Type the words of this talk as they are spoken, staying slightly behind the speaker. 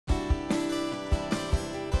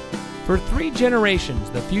For 3 generations,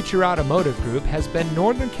 the Future Automotive Group has been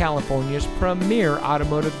Northern California's premier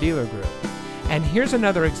automotive dealer group. And here's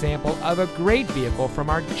another example of a great vehicle from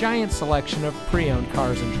our giant selection of pre-owned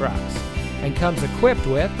cars and trucks. And comes equipped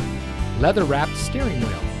with leather-wrapped steering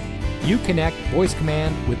wheel, Uconnect voice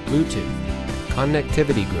command with Bluetooth,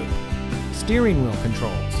 connectivity group, steering wheel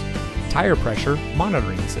controls, tire pressure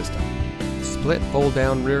monitoring system, split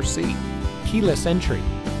fold-down rear seat, keyless entry,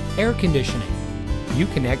 air conditioning,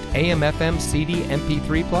 Uconnect AM/FM CD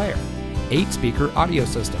MP3 player, 8-speaker audio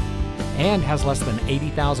system, and has less than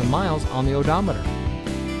 80,000 miles on the odometer.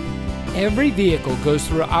 Every vehicle goes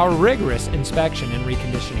through our rigorous inspection and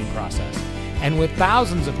reconditioning process. And with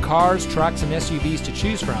thousands of cars, trucks, and SUVs to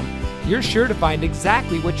choose from, you're sure to find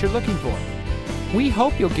exactly what you're looking for. We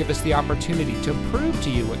hope you'll give us the opportunity to prove to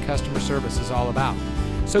you what customer service is all about.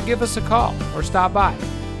 So give us a call or stop by.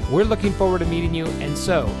 We're looking forward to meeting you, and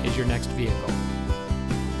so is your next vehicle.